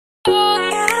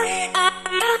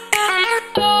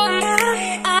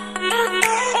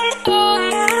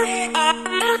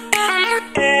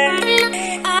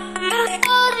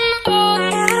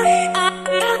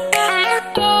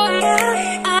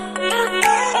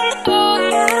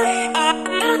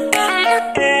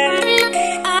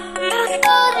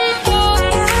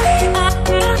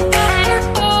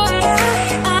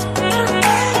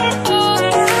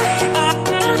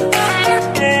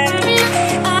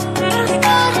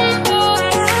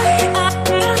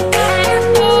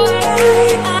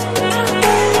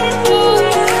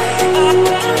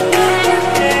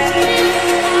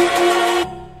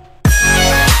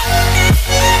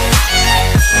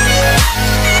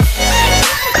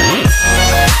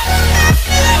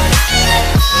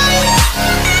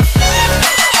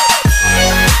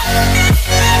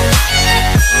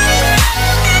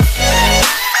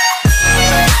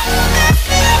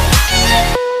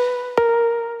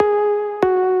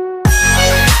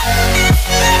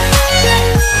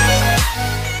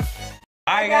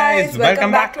Hi guys, welcome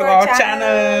back to our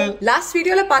channel. Last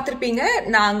video la paathirpeenga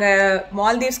naanga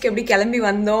Maldives ku eppadi kelambi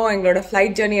vandom engaloda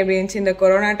flight journey eppadi irundhuchu in the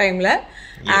corona time la.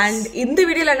 And இந்த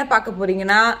வீடியோல என்ன பார்க்க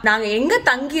போறீங்கன்னா நாங்க எங்க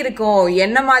தங்கி இருக்கோம்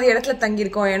என்ன மாதிரி இடத்துல தங்கி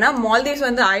இருக்கோம் ஏன்னா மால்தீவ்ஸ்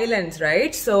வந்து ஐலண்ட்ஸ்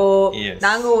ரைட் சோ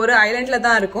நாங்க ஒரு ஐலண்ட்ல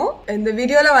தான் இருக்கோம் இந்த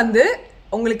வீடியோல வந்து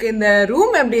உங்களுக்கு இந்த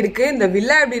ரூம் எப்படி இருக்கு இந்த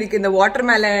வில்லா எப்படி இருக்கு இந்த வாட்டர்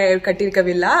மேல கட்டியிருக்க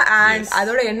வில்லா அண்ட்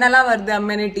அதோட என்னெல்லாம் வருது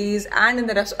அமெனிட்டிஸ் அண்ட்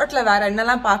இந்த ரெசார்ட்ல வேற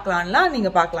என்னெல்லாம் பார்க்கலாம்லாம்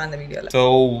நீங்க பார்க்கலாம் இந்த வீடியோல சோ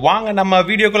வாங்க நம்ம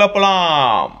வீடியோக்குள்ள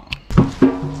போலாம்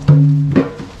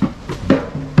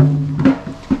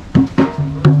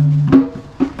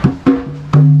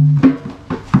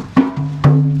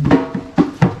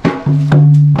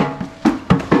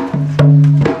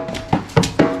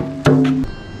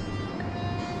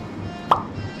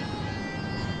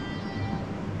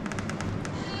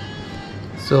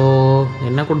ஸோ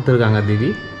என்ன கொடுத்துருக்காங்க தீதி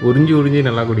உறிஞ்சி உறிஞ்சி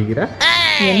நல்லா குடிக்கிற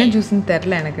என்ன ஜூஸ்ன்னு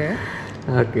தெரில எனக்கு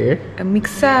ஓகே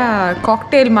மிக்ஸாக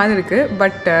காக்டெயில் மாதிரி இருக்குது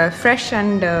பட் ஃப்ரெஷ்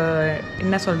அண்ட்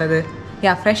என்ன சொல்கிறது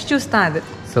யா ஃப்ரெஷ் ஜூஸ் தான் அது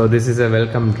so this is a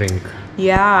welcome drink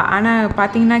யா ஆனால்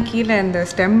பார்த்தீங்கன்னா கீழே இந்த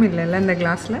ஸ்டெம் இல்லைல்ல இந்த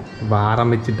கிளாஸில்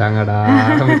ஆரம்பிச்சுட்டாங்கடா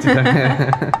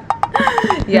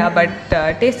yeah but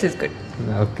taste is good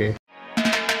okay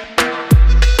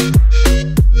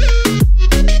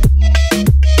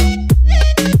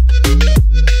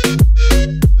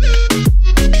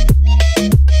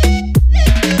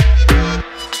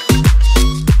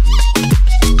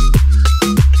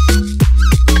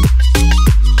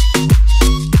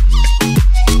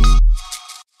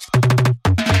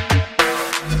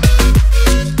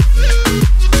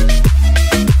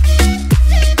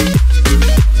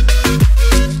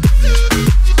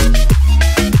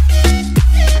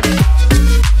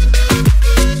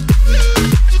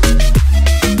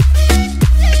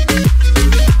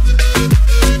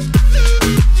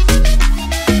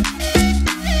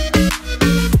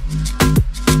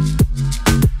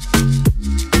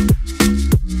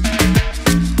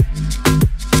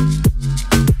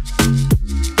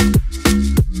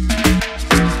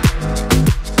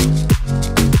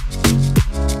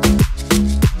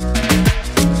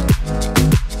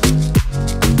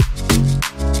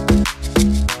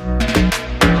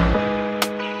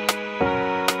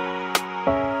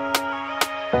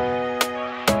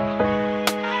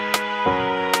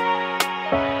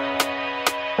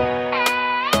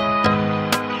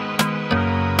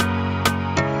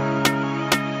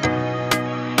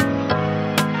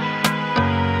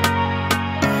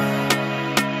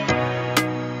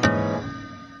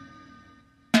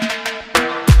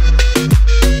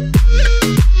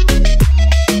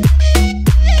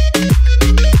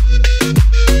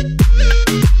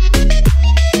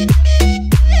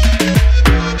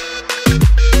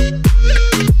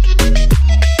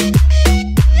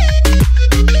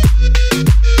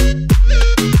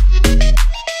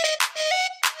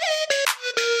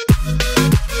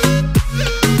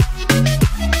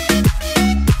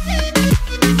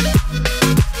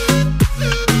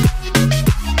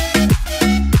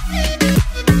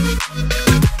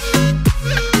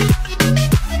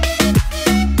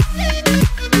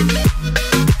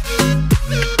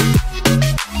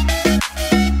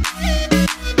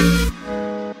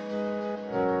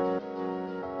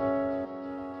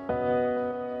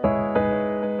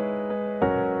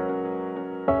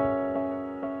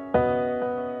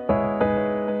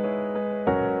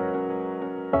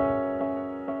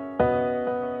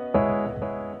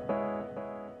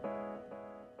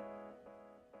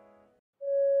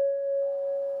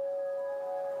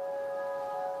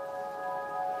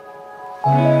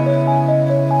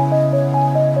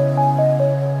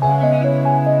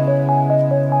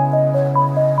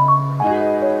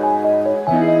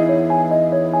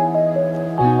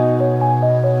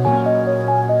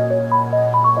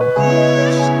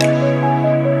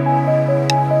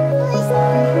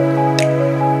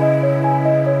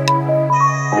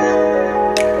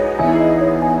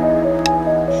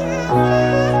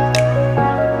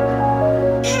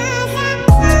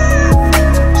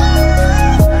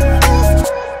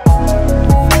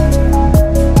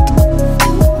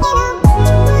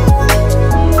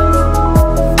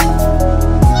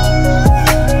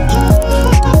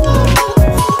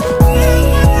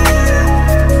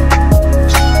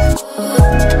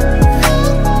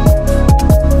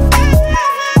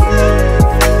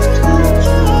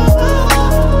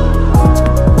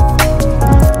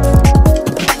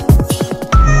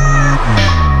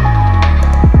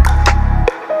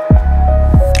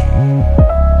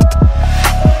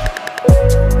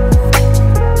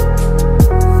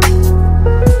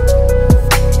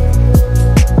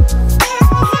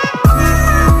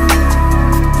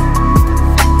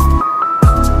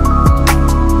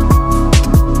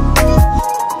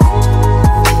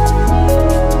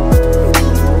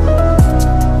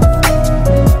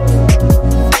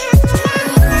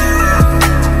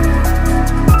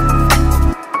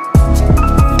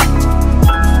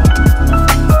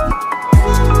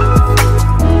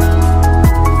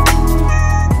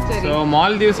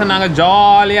மால்தீவ்ஸை நாங்கள்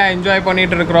ஜாலியாக என்ஜாய்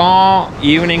பண்ணிட்டு இருக்கிறோம்.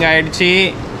 ஈவினிங் ஆயிடுச்சு.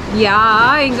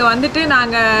 இங்கே வந்துட்டு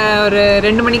நாங்கள் ஒரு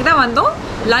 2 மணிக்கு தான் வந்தோம்.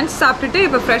 லஞ்ச் சாப்பிட்டுட்டு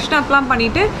இப்போ ஃப்ரெஷ்னப்லாம்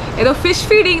பண்ணிவிட்டு ஏதோ ஃபிஷ்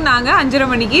ஃபீடிங் நாங்கள் 5:30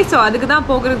 மணிக்கு. ஸோ அதுக்கு தான்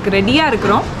போகிறதுக்கு ரெடியாக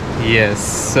இருக்கிறோம். எஸ்,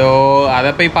 ஸோ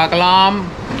அதை போய் பார்க்கலாம்.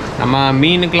 நம்ம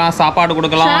மீனுக்கெலாம் சாப்பாடு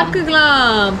கொடுக்கலாம்.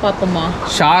 ஷார்க்குக்கெலாம் பார்ப்போமா?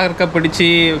 ஷார்க்கை பிடிச்சி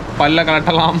பல்ல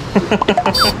கலட்டலாம்.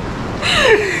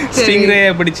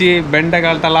 ஸ்டிங்ரேயை பிடிச்சி பெண்டை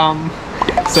கலட்டலாம்.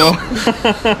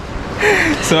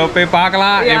 ஸோ போய்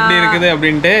பார்க்கலாம் எப்படி இருக்குது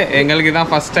அப்படின்ட்டு. எங்களுக்கு தான்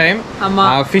ஃபர்ஸ்ட் டைம்.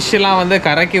 ஃபிஷ் எல்லாம் வந்து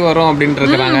கரைக்கு வரும் அப்படின்ட்டு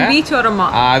இருக்கிறாங்க. பீச் வரமா,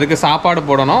 அதுக்கு சாப்பாடு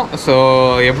போடணும். ஸோ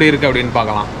எப்படி இருக்கு அப்படின்னு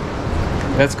பார்க்கலாம்.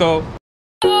 Let's go.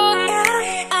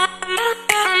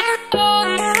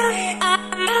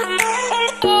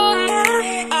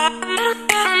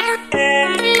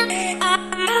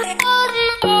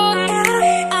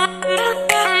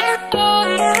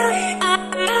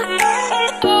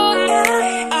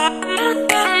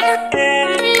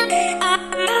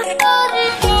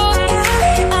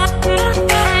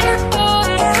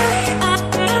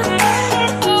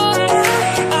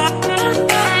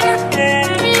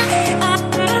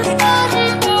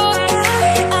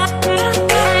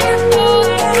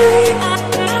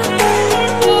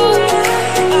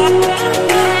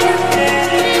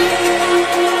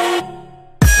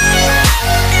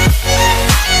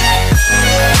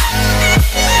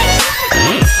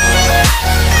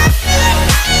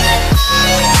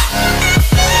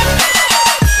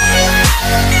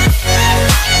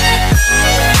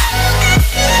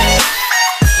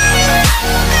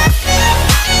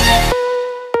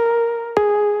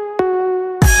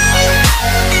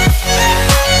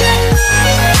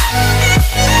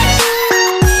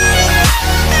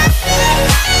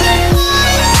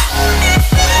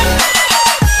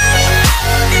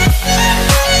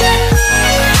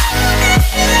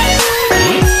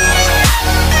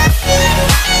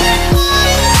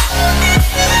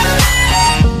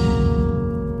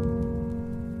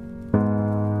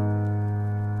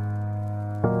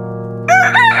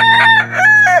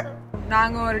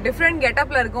 நாங்கள் ஒரு டிஃப்ரெண்ட்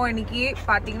கெட்டப்ல இருக்கோம் இன்னைக்கு.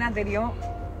 பார்த்தீங்கன்னா தெரியும்,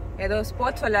 ஏதோ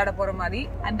ஸ்போர்ட்ஸ் விளையாட போற மாதிரி.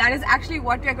 And that is actually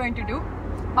what we are going to two.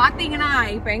 பார்த்தீங்கன்னா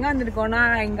இப்போ எங்கே வந்திருக்கோம்னா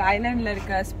எங்கள் ஐலாண்டில்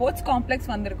இருக்க ஸ்போர்ட்ஸ்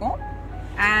காம்ப்ளெக்ஸ் வந்திருக்கோம்.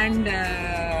 அண்ட்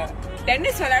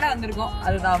டென்னிஸ் விளையாட வந்திருக்கோம்.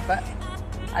 அதுதான் இப்போ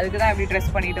அதுக்கு தான் இப்படி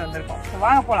ட்ரெஸ் பண்ணிட்டு வந்திருக்கோம். ஸோ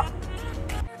வாங்க போகலாம்.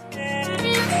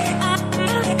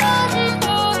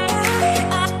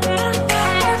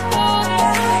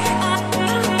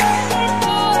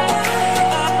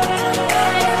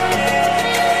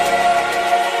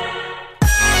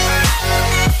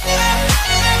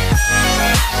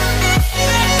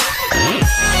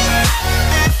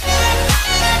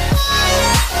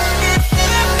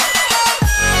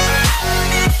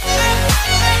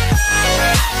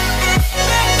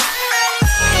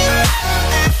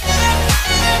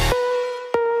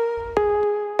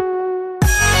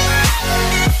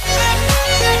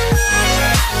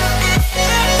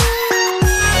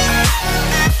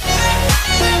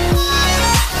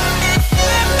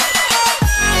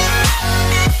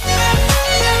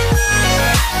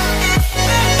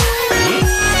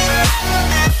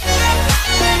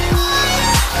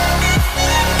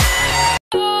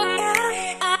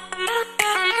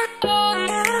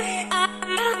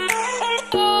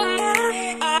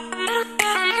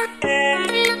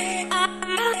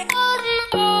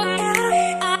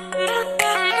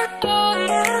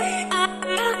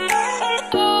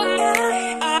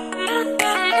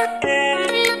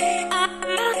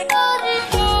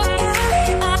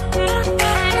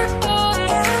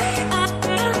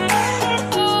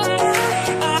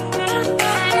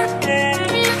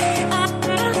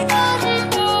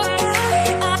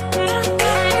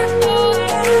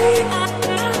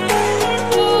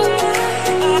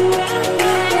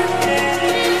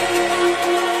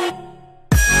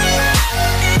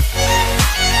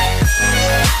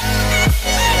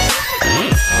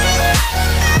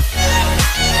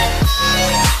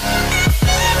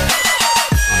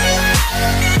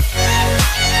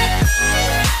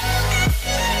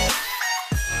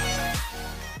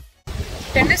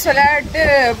 டென்னிஸ் விளையாட்டு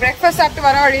பிரேக்ஃபாஸ்ட் சாப்பிட்டு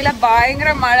வர வழியில பயங்கர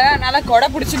மழை, அதனால கொடை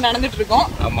பிடிச்சி நடந்துட்டு இருக்கோம்.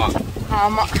 ஆமா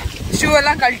ஆமா, ஷூ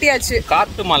எல்லாம் கழட்டியாச்சு.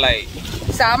 காத்து மலை,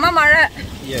 செம மழை.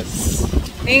 எஸ்,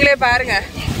 நீங்களே பாருங்க.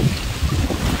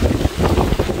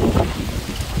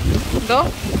 இதோ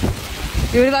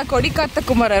இவருதான் கொடி காத்த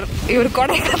குமரர், இவர்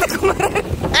கொடை காத்த குமரர்.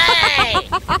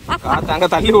 அங்க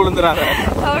தள்ளி விழுந்துறாரு.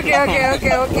 Okay okay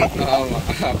okay okay. ஆமா,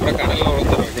 அப்புறம் கடல்ல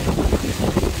விழுந்துறாரு.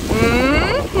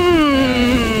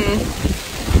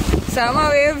 செம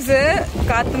வேவ்ஸ்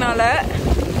காத்துனால.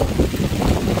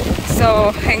 ஸோ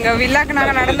எங்கள் வில்லாக்கு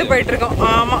நாங்கள் நடந்து போயிட்டுருக்கோம்.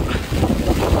 ஆமாம்,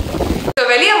 ஸோ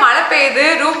வெளியே மழை பெய்யுது,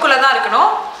 ரூம்குள்ள தான்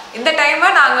இருக்கணும். இந்த டைம்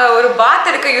நாங்க ஒரு பாத்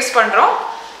எடுக்க யூஸ் பண்றோம்.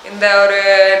 இந்த ஒரு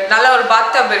நல்ல ஒரு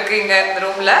பாத் டப் இருக்கு இங்க இந்த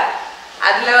ரூம்ல.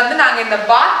 அதுல வந்து நாங்க இந்த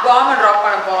பாத் பாம் டிராப்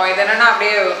பண்ண போறோம். இது என்னன்னா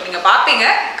அப்படியே நீங்க பாப்பீங்க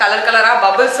கலர் கலரா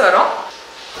பபிள்ஸ் வரும்.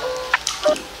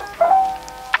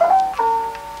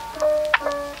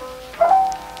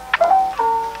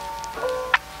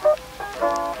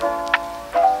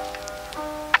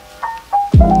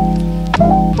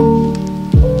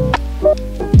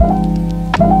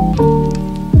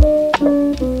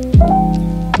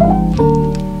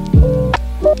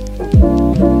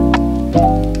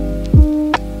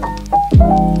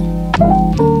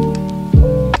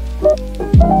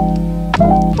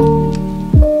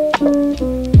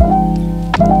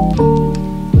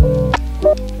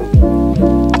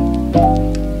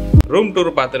 ரூம் டூர்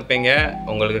பார்த்துருப்பீங்க,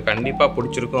 உங்களுக்கு கண்டிப்பா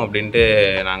பிடிச்சிருக்கும் அப்படின்ட்டு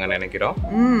நாங்க நினைக்கிறோம்.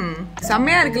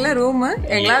 செம்மையா இருக்குல்ல ரூம்,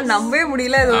 எங்களால நம்பவே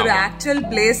முடியல இது ஒரு ஆக்சுவல்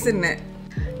பிளேஸ்ன்னு.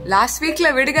 லாஸ்ட்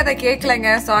வீக்ல விடுகதை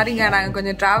கேட்கலங்க, சாரிங்க, நாங்க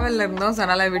கொஞ்சம் டிராவல்ல இருந்தோம்,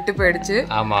 அதனால விட்டு போயிடுச்சு.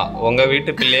 ஆமா, உங்க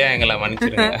வீட்டு பிள்ளையா எங்களை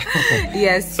மன்னிச்சிருங்க.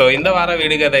 எஸ். சோ இந்த வார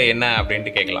விடுகதை என்ன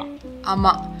அப்படின்ட்டு கேட்கலாம்.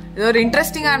 ஆமா, இது ஒரு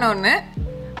இன்ட்ரெஸ்டிங்கான ஒண்ணு.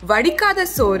 வடிக்காத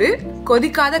சோறு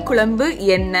கொதிக்காத குழம்பு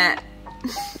என்ன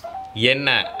என்ன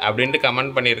அப்படின்ட்டு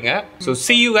கமெண்ட் பண்ணிருங்க. So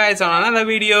see you guys on another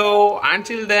video.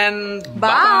 Until then,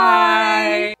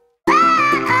 bye.